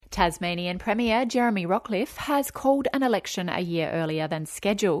Tasmanian Premier Jeremy Rockliff has called an election a year earlier than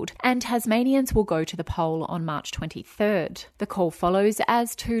scheduled, and Tasmanians will go to the poll on March 23rd. The call follows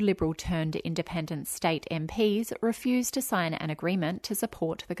as two Liberal-turned-independent state MPs refused to sign an agreement to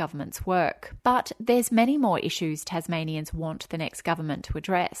support the government's work. But there's many more issues Tasmanians want the next government to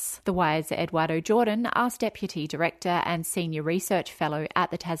address. The Wire's Eduardo Jordan asked Deputy Director and Senior Research Fellow at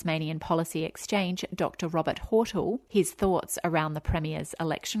the Tasmanian Policy Exchange, Dr. Robert Hortle, his thoughts around the Premier's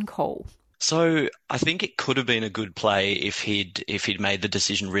election call. So I think it could have been a good play if he'd made the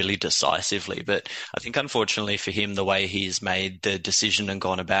decision really decisively. But I think unfortunately for him, the way he's made the decision and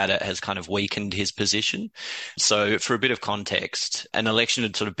gone about it has kind of weakened his position. So for a bit of context, an election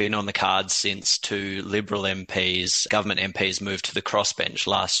had sort of been on the cards since two Liberal MPs, government MPs, moved to the crossbench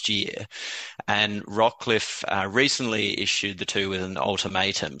last year. And Rockliff recently issued the two with an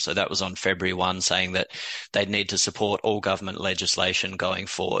ultimatum. So that was on February 1, saying that they'd need to support all government legislation going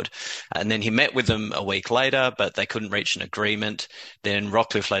forward. And then he met with them a week later, but they couldn't reach an agreement. Then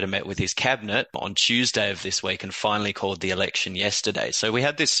Rockliff later met with his cabinet on Tuesday of this week and finally called the election yesterday. So we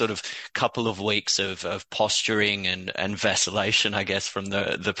had this sort of couple of weeks of posturing and vacillation, I guess, from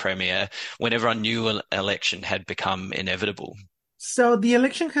the Premier when everyone knew an election had become inevitable. So the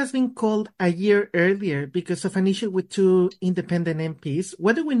election has been called a year earlier because of an issue with two independent MPs.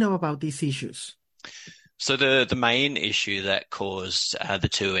 What do we know about these issues? So the main issue that caused the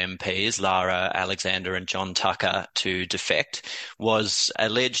two MPs, Lara Alexander and John Tucker, to defect was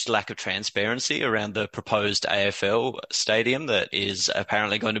alleged lack of transparency around the proposed AFL stadium that is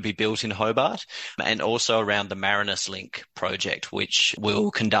apparently going to be built in Hobart, and also around the Marinus Link project, which will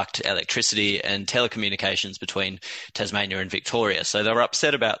conduct electricity and telecommunications between Tasmania and Victoria. So they were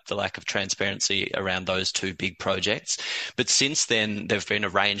upset about the lack of transparency around those two big projects. But since then, there have been a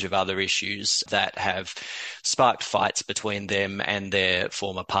range of other issues that have sparked fights between them and their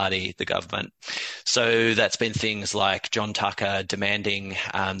former party, the government. So that's been things like John Tucker demanding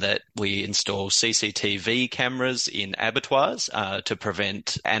that we install CCTV cameras in abattoirs to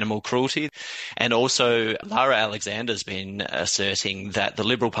prevent animal cruelty. And also Lara Alexander's been asserting that the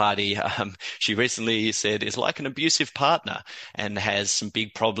Liberal Party, she recently said, is like an abusive partner and has some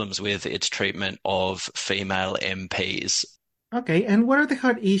big problems with its treatment of female MPs. Okay, and what are the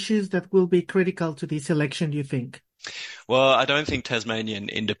hard issues that will be critical to this election, do you think? Well, I don't think Tasmanian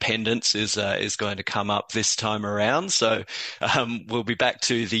independence is going to come up this time around. So we'll be back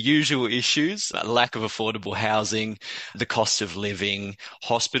to the usual issues: lack of affordable housing, the cost of living,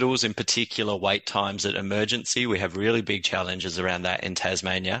 hospitals, in particular wait times at emergency. We have really big challenges around that in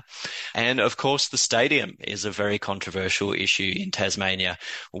Tasmania. And of course, the stadium is a very controversial issue in Tasmania,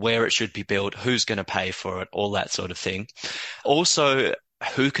 where it should be built, who's going to pay for it, all that sort of thing. Also,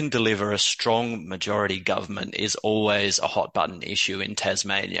 who can deliver a strong majority government is always a hot button issue in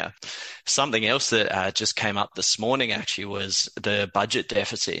Tasmania. Something else that just came up this morning actually was the budget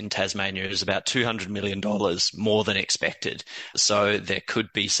deficit in Tasmania is about $200 million more than expected. So there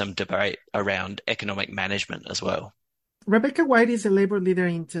could be some debate around economic management as well. Rebecca White is a Labour leader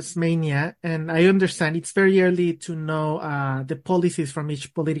in Tasmania, and I understand it's very early to know the policies from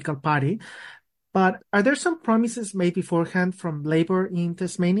each political party. But are there some promises made beforehand from Labour in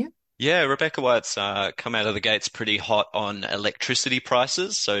Tasmania? Yeah, Rebecca White's come out of the gates pretty hot on electricity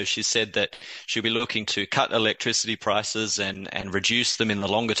prices. So she said that she'll be looking to cut electricity prices and reduce them in the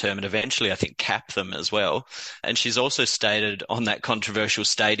longer term and eventually, I think, cap them as well. And she's also stated on that controversial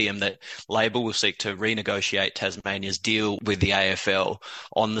stadium that Labor will seek to renegotiate Tasmania's deal with the AFL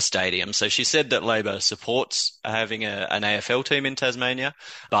on the stadium. So she said that Labor supports having an AFL team in Tasmania,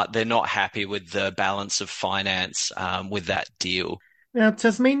 but they're not happy with the balance of finance with that deal. Now,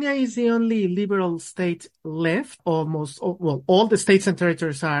 Tasmania is the only Liberal state left. All the states and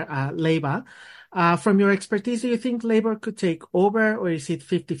territories are Labour. From your expertise, do you think Labour could take over, or is it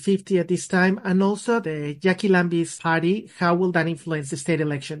 50-50 at this time? And also the Jackie Lambie's party, how will that influence the state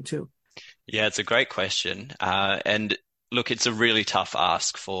election too? Yeah, it's a great question. And look, it's a really tough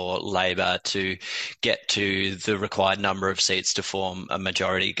ask for Labor to get to the required number of seats to form a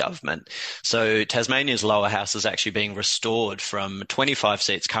majority government. So Tasmania's lower house is actually being restored from 25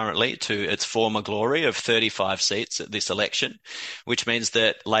 seats currently to its former glory of 35 seats at this election, which means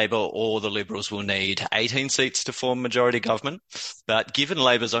that Labor or the Liberals will need 18 seats to form majority government. But given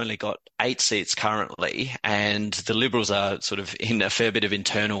Labor's only got 8 seats currently and the Liberals are sort of in a fair bit of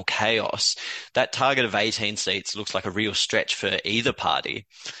internal chaos, that target of 18 seats looks like a real stretch for either party.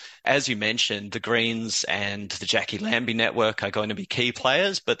 As you mentioned, the Greens and the Jackie Lambie network are going to be key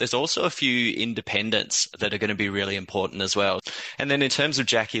players, but there's also a few independents that are going to be really important as well. And then in terms of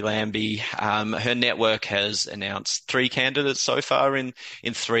Jackie Lambie, her network has announced 3 candidates so far in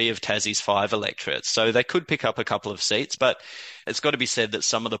 3 of Tassie's 5 electorates. So they could pick up a couple of seats, but it's got to be said that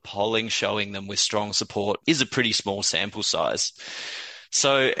some of the polling showing them with strong support is a pretty small sample size.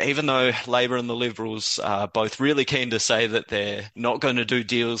 So even though Labor and the Liberals are both really keen to say that they're not going to do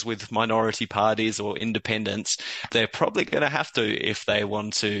deals with minority parties or independents, they're probably going to have to if they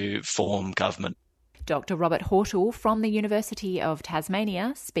want to form government. Dr. Robert Hortle from the University of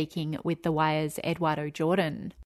Tasmania speaking with The Wire's Eduardo Jordan.